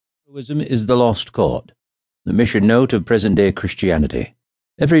Heroism is the lost chord, the mission note of present-day Christianity.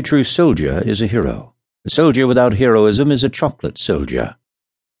 Every true soldier is a hero. A soldier without heroism is a chocolate soldier.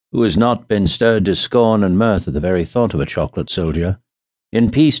 Who has not been stirred to scorn and mirth at the very thought of a chocolate soldier?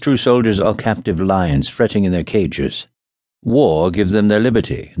 In peace, true soldiers are captive lions fretting in their cages. War gives them their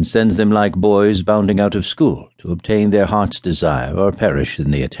liberty and sends them like boys bounding out of school to obtain their heart's desire or perish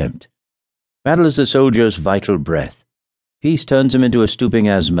in the attempt. Battle is the soldier's vital breath. Peace turns him into a stooping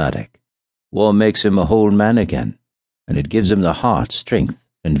asthmatic. War makes him a whole man again, and it gives him the heart, strength,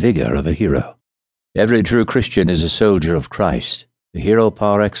 and vigor of a hero. Every true Christian is a soldier of Christ, a hero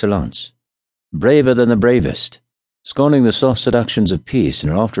par excellence. Braver than the bravest, scorning the soft seductions of peace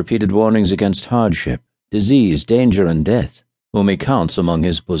and oft-repeated warnings against hardship, disease, danger, and death, whom he counts among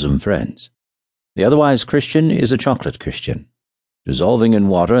his bosom friends. The otherwise Christian is a chocolate Christian, dissolving in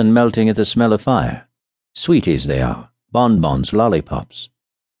water and melting at the smell of fire. Sweeties they are, bonbons, lollipops,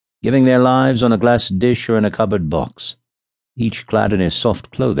 giving their lives on a glass dish or in a cupboard box, each clad in his soft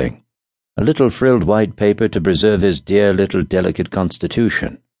clothing, a little frilled white paper to preserve his dear little delicate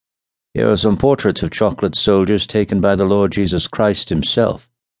constitution. Here are some portraits of chocolate soldiers taken by the Lord Jesus Christ himself.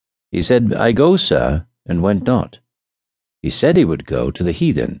 He said, "I go, sir," and went not. He said he would go to the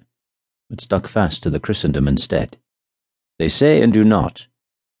heathen, but stuck fast to the Christendom instead. They say and do not.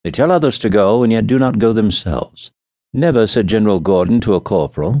 They tell others to go, and yet do not go themselves. Never, said General Gordon to a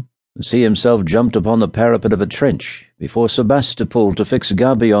corporal, see himself jumped upon the parapet of a trench before Sebastopol to fix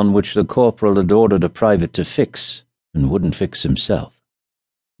gabion which the corporal had ordered a private to fix, and wouldn't fix himself.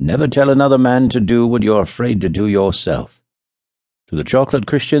 Never tell another man to do what you're afraid to do yourself. To the chocolate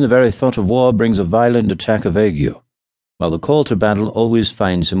Christian, the very thought of war brings a violent attack of ague, while the call to battle always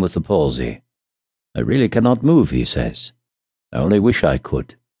finds him with the palsy. I really cannot move, he says. I only wish I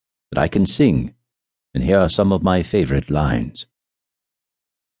could, but I can sing. And here are some of my favorite lines.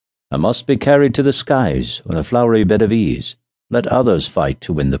 I must be carried to the skies on a flowery bed of ease. Let others fight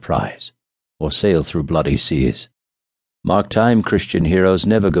to win the prize, or sail through bloody seas. Mark time, Christian heroes,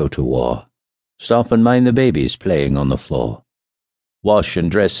 never go to war. Stop and mind the babies playing on the floor. Wash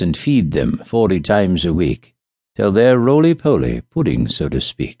and dress and feed them 40 times a week, till they're roly-poly pudding, so to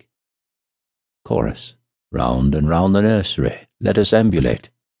speak. Chorus. Round and round the nursery, let us ambulate.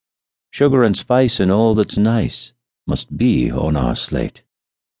 Sugar and spice and all that's nice must be on our slate.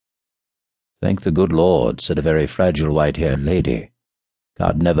 Thank the good Lord, said a very fragile white-haired lady.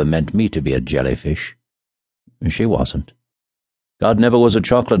 God never meant me to be a jellyfish. She wasn't. God never was a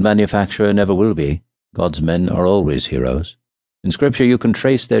chocolate manufacturer, never will be. God's men are always heroes. In Scripture you can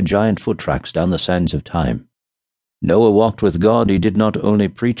trace their giant foot tracks down the sands of time. Noah walked with God. He did not only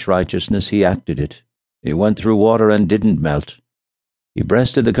preach righteousness, he acted it. He went through water and didn't melt. He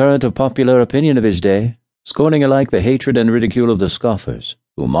breasted the current of popular opinion of his day, scorning alike the hatred and ridicule of the scoffers,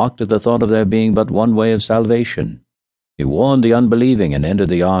 who mocked at the thought of there being but one way of salvation. He warned the unbelieving and entered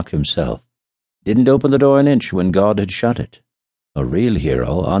the ark himself. Didn't open the door an inch when God had shut it. A real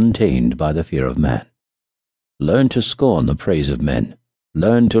hero, untainted by the fear of man. Learn to scorn the praise of men.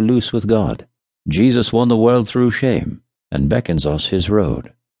 Learn to loose with God. Jesus won the world through shame, and beckons us his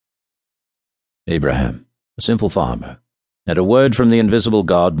road. Abraham, a simple farmer, at a word from the invisible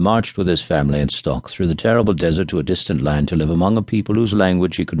God, marched with his family and stock through the terrible desert to a distant land to live among a people whose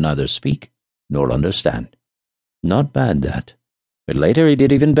language he could neither speak nor understand. Not bad, that. But later he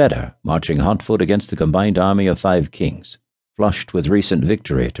did even better, marching hot-foot against the combined army of 5 kings, flushed with recent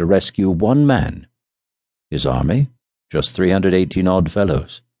victory, to rescue one man. His army? Just 318-odd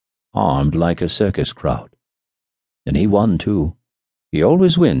fellows, armed like a circus crowd. And he won, too. He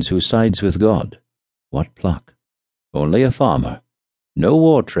always wins who sides with God. What pluck! Only a farmer, no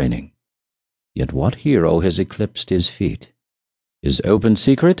war training. Yet what hero has eclipsed his feat? His open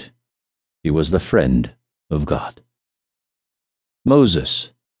secret? He was the friend of God.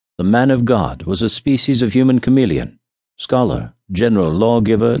 Moses, the man of God, was a species of human chameleon, scholar, general,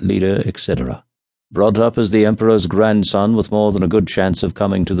 lawgiver, leader, etc., brought up as the emperor's grandson with more than a good chance of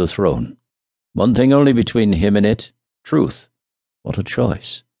coming to the throne. One thing only between him and it, truth. What a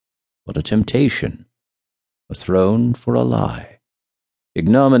choice! What a temptation! A throne for a lie.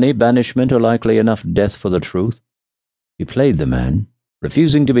 Ignominy, banishment, or likely enough death for the truth. He played the man.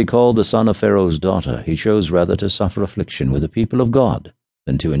 Refusing to be called the son of Pharaoh's daughter, he chose rather to suffer affliction with the people of God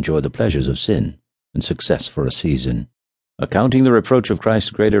than to enjoy the pleasures of sin and success for a season, accounting the reproach of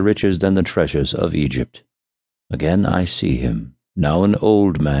Christ greater riches than the treasures of Egypt. Again I see him, now an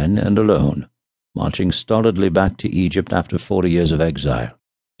old man and alone, marching stolidly back to Egypt after 40 years of exile,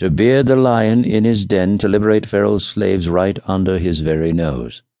 to beard the lion in his den, to liberate Pharaoh's slaves right under his very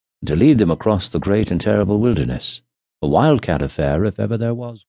nose, and to lead them across the great and terrible wilderness, a wildcat affair if ever there was.